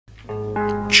Why?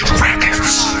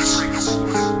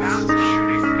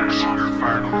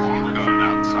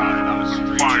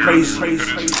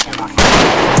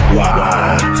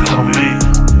 Tell me.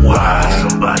 Why?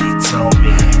 Somebody tell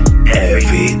me.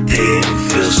 Everything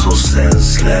feels so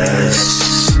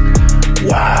senseless.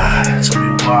 Why? Tell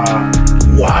me why.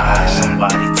 Why?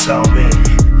 Somebody tell me.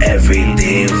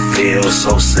 Everything feels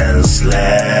so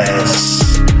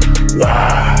senseless.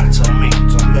 Why? Tell me.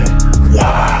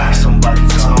 Why? Somebody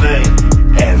tell me.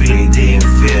 Everything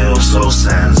feels so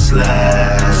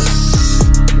senseless.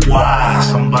 Why?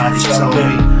 Somebody tell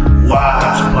me.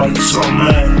 Why? Somebody tell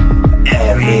me.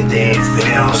 Everything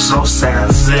feels so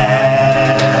senseless.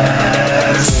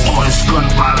 All this gun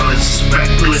violence,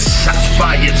 reckless, shots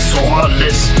fired so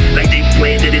heartless, like they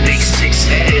planted in they 6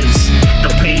 heads. The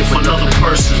pain for another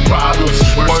person's problems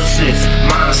is worse.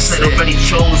 Mindset already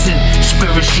chosen,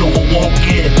 spiritual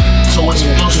awoken. So it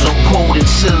feels so cold and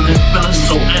chilling, feeling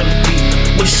so empty.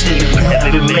 Wishing you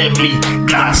haven't met me,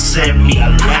 God sent me. I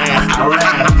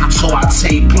laugh, so I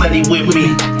take plenty with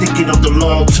me, thinking of the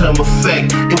long-term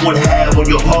effect it would have on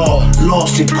your heart.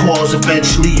 Lost in cause,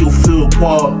 eventually you'll feel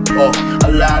apart. A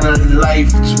lot of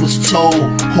life was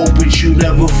told, hoping you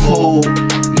never fold.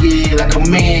 Yeah, like a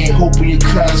man, hoping your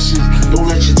conscience don't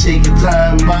let you take a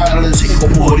dime violence. Take a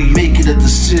party, making a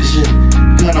decision,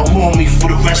 gonna haunt me for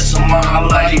the rest of my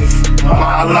life.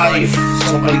 My life.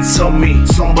 Somebody tell me.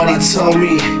 Somebody tell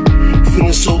me.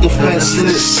 Feeling so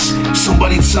defenseless.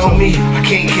 Somebody tell me I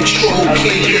can't control,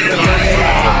 can't get it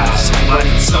right. Somebody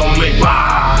tell me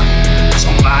why.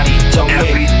 Somebody tell me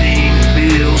everything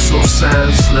feels so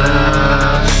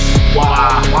senseless.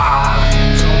 Why?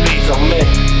 Tell me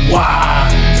why.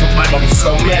 Somebody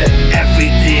tell me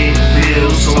everything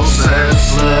feels so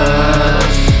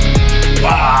senseless.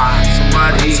 Why?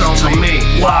 Somebody tell me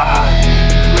why.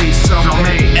 Please tell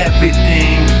me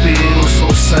everything feels so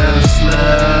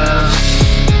senseless.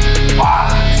 Why?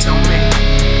 Tell me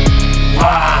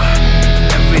why.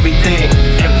 Everything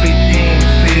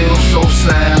feels so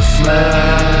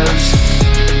senseless.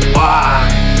 Why?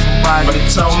 Somebody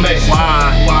tell me why.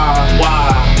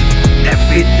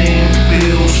 Everything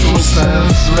feels so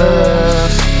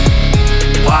senseless.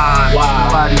 Why?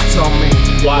 Somebody tell me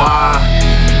why.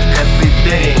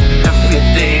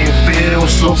 Everything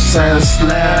feels so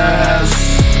senseless.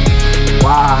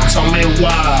 Why? Tell me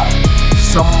why.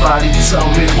 Somebody tell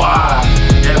me why.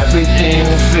 Everything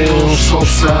feels so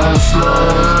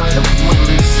senseless.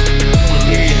 Everything.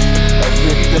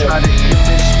 Try to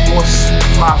image what's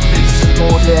my face and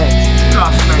all that.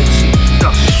 2019,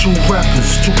 two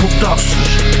records, two productions.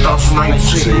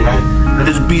 2019, man. And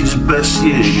this beat is best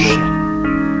year, man.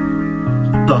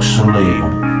 Production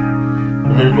label.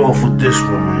 And then off with this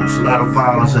one, man. There's a lot of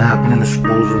violence that happened in the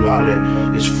schools, a lot of that.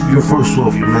 It's your first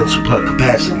off your mental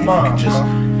capacity. You can just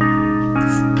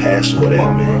pass all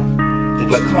that, man.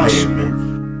 Think like a man, man.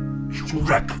 Two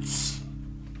records.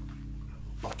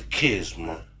 About the kids,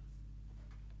 man.